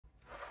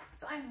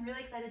So I'm really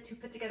excited to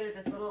put together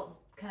this little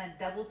kind of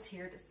double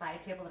tiered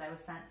side table that I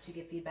was sent to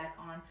give feedback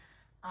on.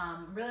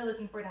 Really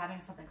looking forward to having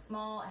something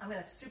small. I'm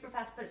gonna super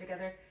fast put it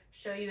together,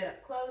 show you it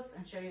up close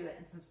and show you it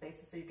in some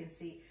spaces so you can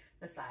see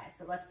the size.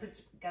 So let's put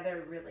it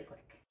together really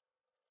quick.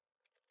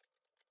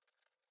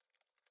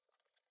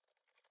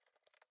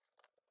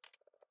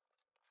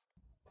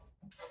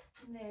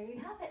 And there you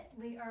have it.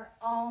 We are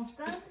all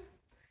done.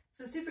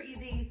 So super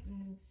easy,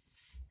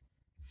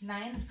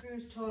 9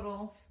 screws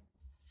total.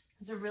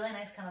 It's a really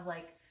nice kind of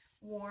like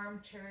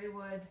warm cherry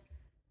wood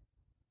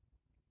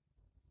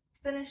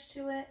finish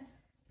to it,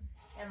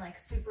 and like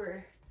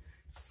super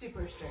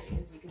sturdy,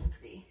 as you can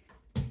see.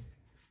 So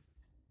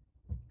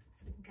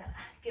we can kind of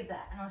give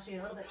that, and I'll show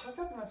you a little bit close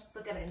up, and let's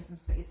look at it in some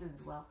spaces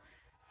as well.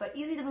 But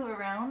easy to move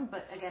around,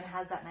 but again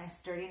has that nice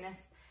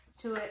sturdiness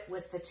to it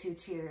with the 2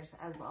 tiers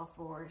as well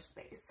for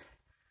space.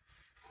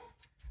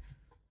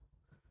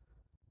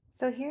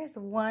 So here's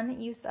one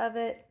use of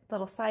it,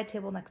 little side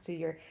table next to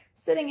your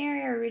sitting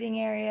area or reading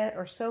area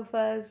or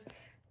sofas,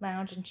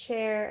 lounge and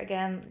chair.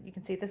 Again, you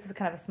can see this is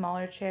kind of a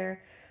smaller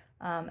chair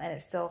and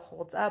it still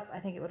holds up. I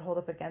think it would hold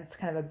up against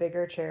kind of a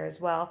bigger chair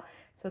as well.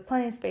 So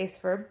plenty of space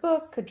for a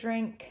book, a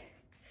drink,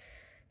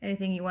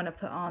 anything you want to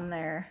put on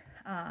there.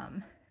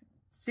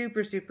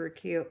 Super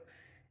cute,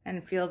 and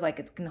it feels like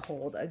it's going to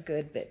hold a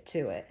good bit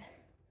to it.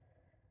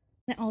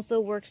 It also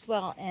works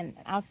well in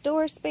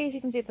outdoor space.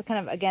 You can see it's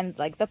kind of, again,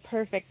 like the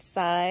perfect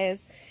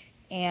size,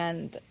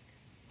 and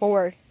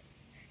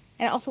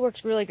it also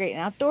works really great in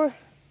outdoor.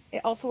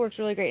 It also works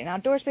really great in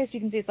outdoor space.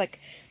 You can see it's like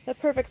the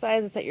perfect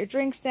size to set your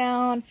drinks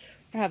down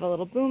or have a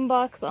little boom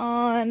box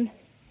on.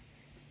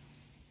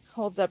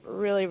 Holds up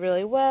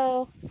really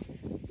well.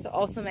 So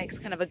also makes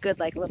kind of a good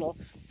like little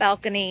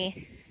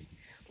balcony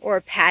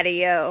or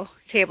patio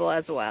table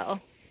as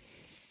well.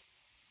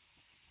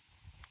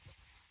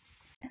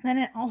 And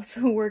then it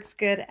also works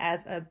good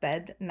as a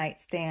bed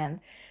nightstand.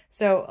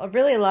 So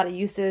really a lot of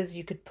uses.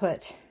 You could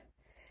put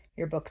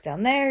your books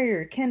down there,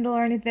 your Kindle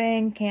or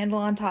anything, candle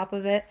on top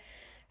of it.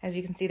 As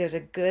you can see, there's a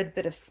good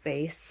bit of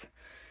space.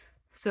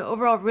 So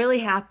overall, really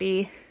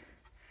happy.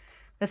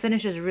 The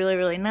finish is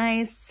really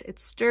nice.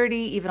 It's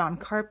sturdy, even on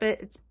carpet.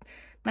 It's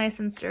nice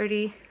and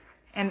sturdy.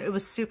 And it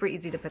was super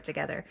easy to put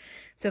together.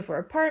 So for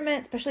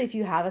apartment, especially if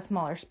you have a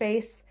smaller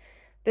space,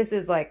 this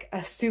is like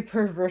a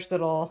super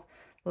versatile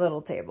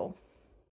little table.